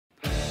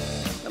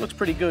That looks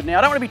pretty good. Now,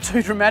 I don't want to be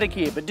too dramatic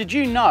here, but did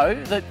you know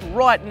that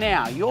right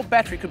now your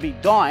battery could be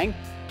dying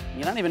and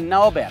you don't even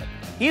know about it?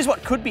 Here's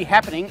what could be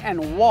happening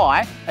and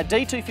why a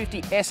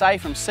D250 SA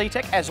from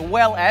CTEK as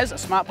well as a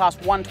SmartPass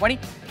 120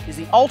 is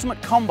the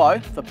ultimate combo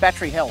for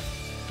battery health.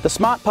 The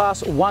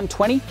SmartPass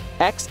 120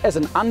 acts as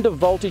an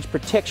under-voltage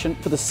protection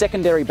for the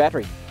secondary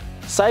battery,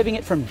 saving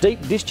it from deep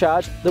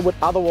discharge that would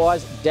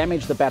otherwise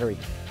damage the battery.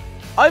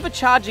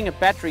 Overcharging a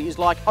battery is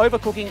like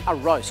overcooking a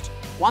roast.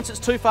 Once it's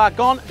too far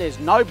gone, there's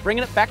no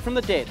bringing it back from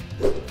the dead.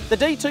 The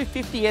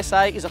D250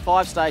 SA is a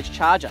 5-stage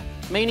charger,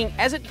 meaning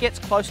as it gets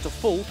close to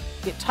full,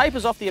 it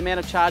tapers off the amount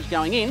of charge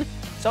going in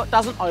so it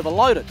doesn't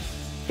overload it.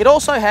 It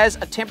also has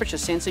a temperature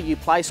sensor you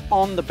place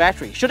on the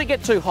battery. Should it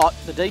get too hot,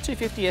 the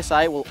D250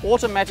 SA will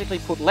automatically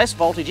put less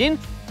voltage in,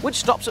 which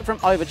stops it from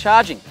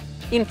overcharging.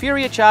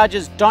 Inferior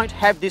chargers don't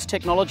have this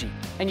technology,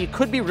 and you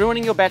could be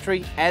ruining your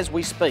battery as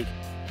we speak.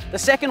 The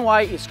second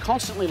way is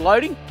constantly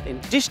loading, then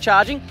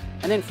discharging,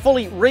 and then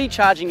fully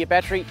recharging your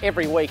battery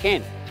every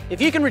weekend. If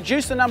you can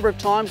reduce the number of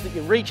times that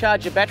you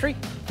recharge your battery,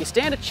 you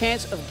stand a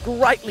chance of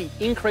greatly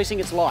increasing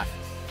its life.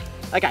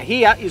 Okay,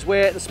 here is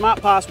where the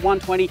SmartPass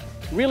 120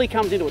 really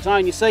comes into its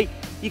own. You see,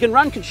 you can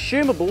run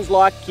consumables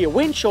like your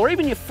winch or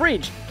even your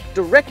fridge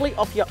directly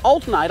off your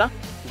alternator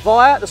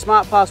via the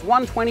SmartPass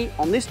 120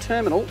 on this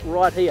terminal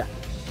right here.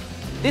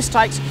 This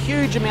takes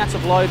huge amounts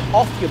of load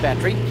off your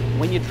battery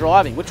when you're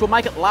driving, which will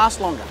make it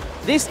last longer.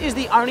 This is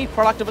the only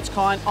product of its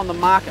kind on the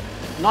market.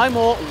 No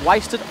more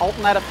wasted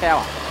alternator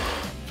power.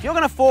 If you're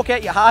going to fork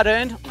out your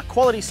hard-earned on a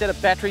quality set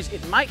of batteries,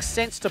 it makes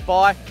sense to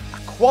buy a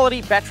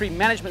quality battery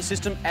management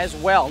system as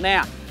well.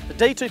 Now, the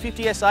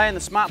D250 SA and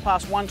the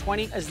SmartPass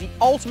 120 is the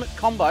ultimate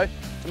combo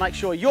to make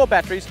sure your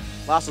batteries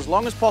last as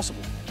long as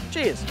possible.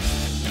 Cheers!